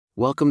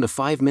Welcome to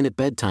 5-Minute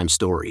Bedtime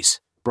Stories,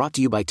 brought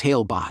to you by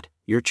Talebot,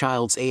 your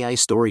child's AI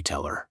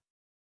storyteller.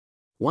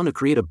 Want to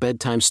create a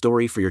bedtime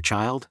story for your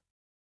child?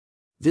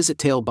 Visit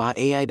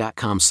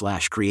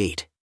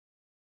talebotai.com/create.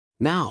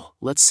 Now,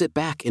 let's sit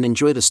back and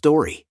enjoy the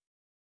story.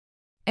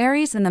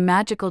 Aries and the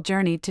Magical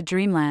Journey to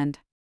Dreamland.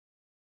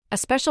 A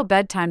special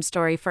bedtime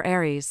story for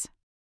Aries.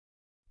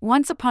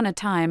 Once upon a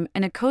time,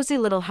 in a cozy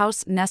little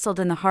house nestled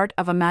in the heart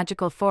of a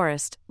magical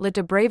forest, lived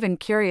a brave and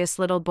curious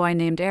little boy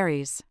named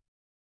Aries.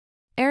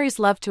 Aries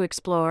loved to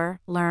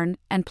explore, learn,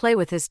 and play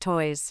with his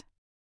toys.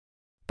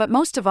 But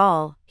most of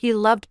all, he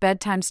loved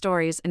bedtime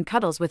stories and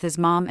cuddles with his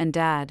mom and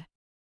dad.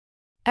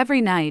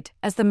 Every night,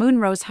 as the moon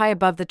rose high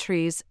above the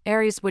trees,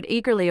 Aries would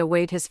eagerly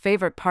await his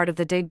favorite part of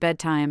the day,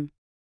 bedtime.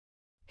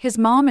 His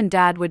mom and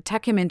dad would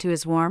tuck him into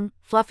his warm,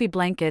 fluffy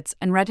blankets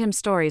and read him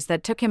stories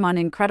that took him on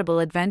incredible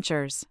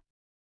adventures.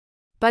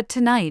 But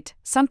tonight,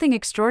 something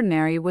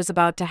extraordinary was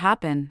about to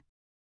happen.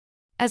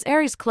 As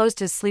Aries closed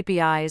his sleepy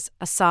eyes,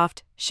 a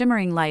soft,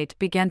 shimmering light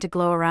began to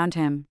glow around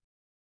him.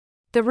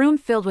 The room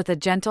filled with a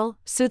gentle,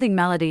 soothing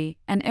melody,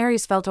 and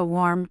Aries felt a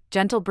warm,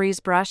 gentle breeze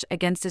brush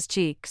against his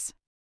cheeks.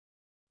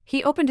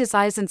 He opened his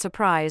eyes in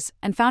surprise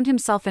and found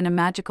himself in a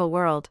magical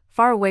world,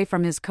 far away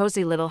from his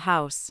cozy little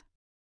house.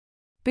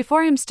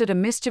 Before him stood a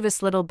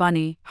mischievous little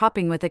bunny,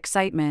 hopping with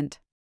excitement.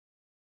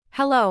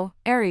 "Hello,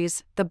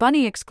 Aries," the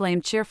bunny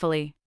exclaimed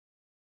cheerfully.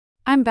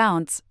 "I'm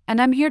Bounce, and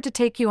I'm here to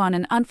take you on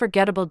an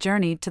unforgettable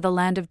journey to the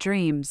land of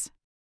dreams."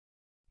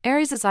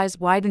 Aries' eyes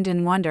widened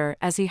in wonder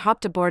as he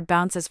hopped aboard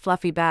Bounce's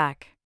fluffy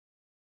back.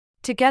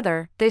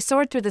 Together, they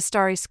soared through the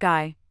starry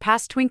sky,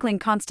 past twinkling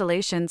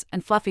constellations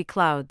and fluffy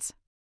clouds.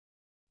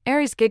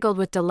 Aries giggled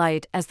with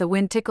delight as the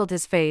wind tickled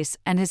his face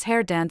and his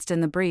hair danced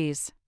in the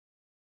breeze.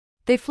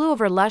 They flew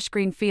over lush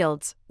green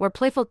fields, where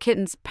playful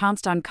kittens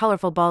pounced on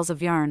colorful balls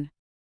of yarn.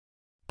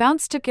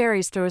 Bounce took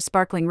Aries through a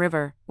sparkling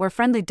river, where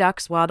friendly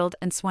ducks waddled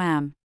and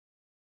swam.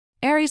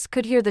 Aries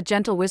could hear the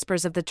gentle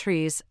whispers of the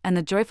trees and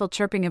the joyful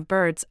chirping of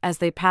birds as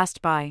they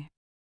passed by.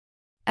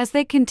 As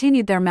they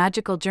continued their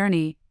magical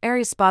journey,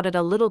 Aries spotted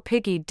a little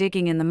piggy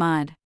digging in the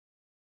mud.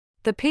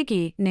 The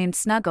piggy, named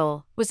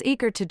Snuggle, was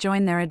eager to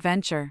join their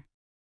adventure.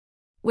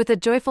 With a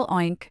joyful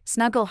oink,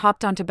 Snuggle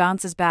hopped onto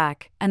Bounce's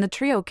back, and the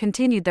trio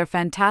continued their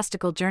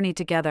fantastical journey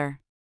together.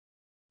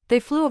 They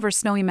flew over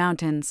snowy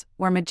mountains,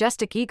 where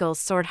majestic eagles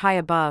soared high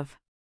above.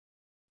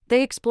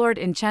 They explored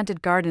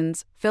enchanted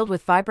gardens, filled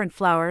with vibrant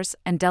flowers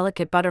and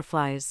delicate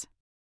butterflies.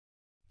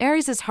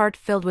 Aries' heart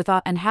filled with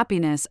awe and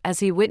happiness as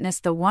he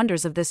witnessed the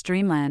wonders of this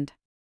dreamland.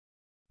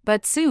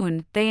 But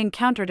soon, they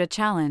encountered a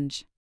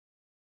challenge.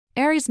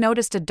 Aries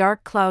noticed a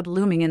dark cloud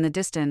looming in the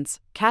distance,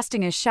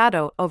 casting a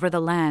shadow over the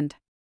land.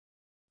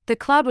 The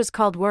cloud was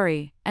called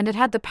Worry, and it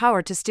had the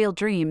power to steal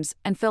dreams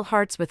and fill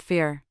hearts with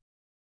fear.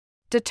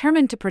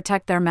 Determined to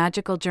protect their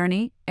magical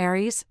journey,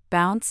 Aries,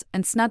 Bounce,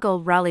 and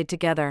Snuggle rallied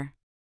together.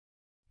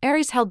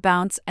 Aries held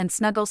Bounce and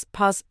Snuggle's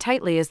paws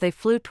tightly as they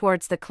flew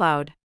towards the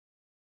cloud.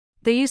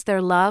 They used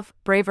their love,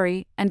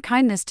 bravery, and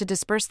kindness to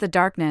disperse the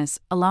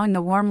darkness, allowing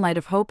the warm light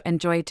of hope and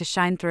joy to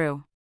shine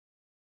through.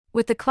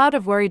 With the cloud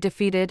of worry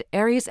defeated,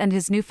 Aries and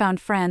his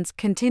newfound friends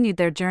continued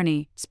their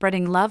journey,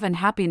 spreading love and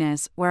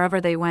happiness wherever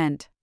they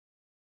went.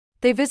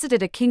 They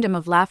visited a kingdom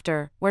of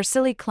laughter, where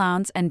silly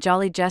clowns and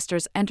jolly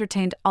jesters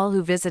entertained all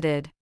who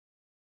visited.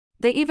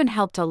 They even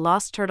helped a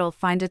lost turtle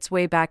find its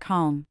way back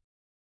home.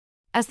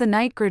 As the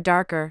night grew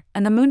darker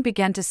and the moon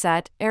began to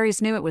set,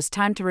 Aries knew it was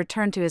time to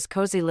return to his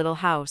cozy little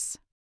house.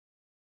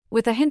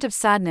 With a hint of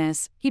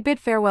sadness, he bid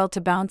farewell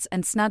to Bounce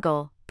and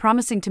Snuggle,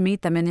 promising to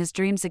meet them in his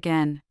dreams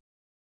again.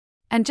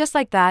 And just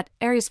like that,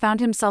 Aries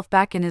found himself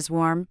back in his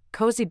warm,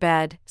 cozy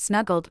bed,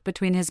 snuggled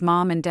between his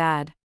mom and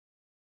dad.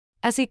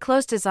 As he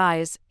closed his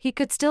eyes, he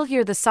could still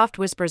hear the soft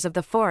whispers of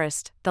the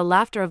forest, the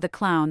laughter of the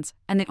clowns,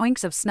 and the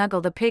oinks of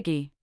Snuggle the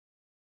piggy.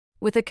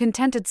 With a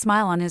contented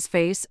smile on his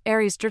face,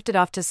 Aries drifted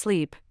off to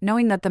sleep,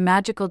 knowing that the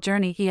magical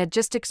journey he had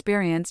just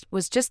experienced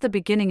was just the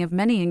beginning of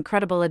many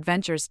incredible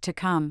adventures to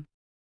come.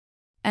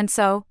 And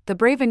so, the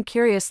brave and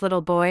curious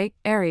little boy,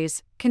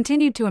 Aries,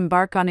 continued to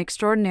embark on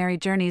extraordinary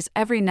journeys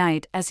every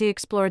night as he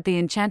explored the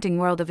enchanting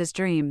world of his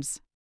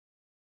dreams.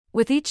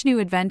 With each new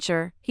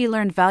adventure, he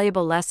learned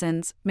valuable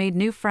lessons, made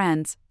new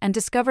friends, and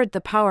discovered the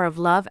power of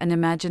love and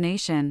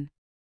imagination.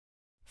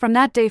 From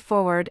that day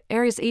forward,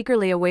 Aries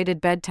eagerly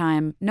awaited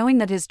bedtime, knowing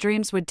that his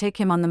dreams would take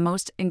him on the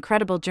most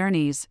incredible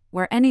journeys,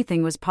 where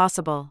anything was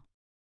possible.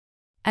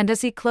 And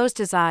as he closed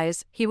his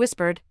eyes, he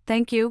whispered,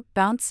 "Thank you,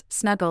 Bounce,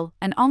 Snuggle,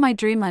 and all my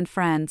Dreamland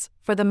friends,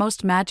 for the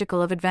most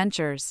magical of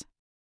adventures."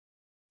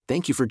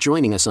 Thank you for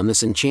joining us on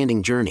this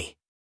enchanting journey.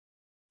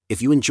 If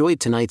you enjoyed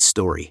tonight's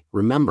story,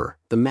 remember,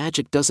 the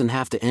magic doesn't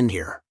have to end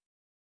here.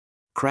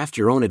 Craft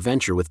your own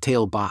adventure with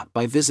Talebot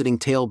by visiting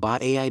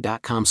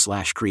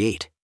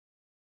talebotai.com/create.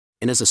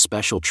 And as a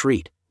special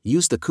treat,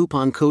 use the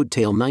coupon code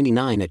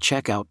TALE99 at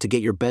checkout to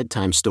get your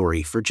bedtime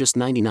story for just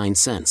 99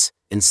 cents,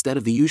 instead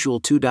of the usual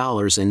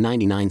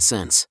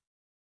 $2.99.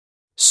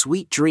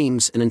 Sweet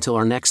dreams, and until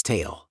our next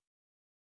tale.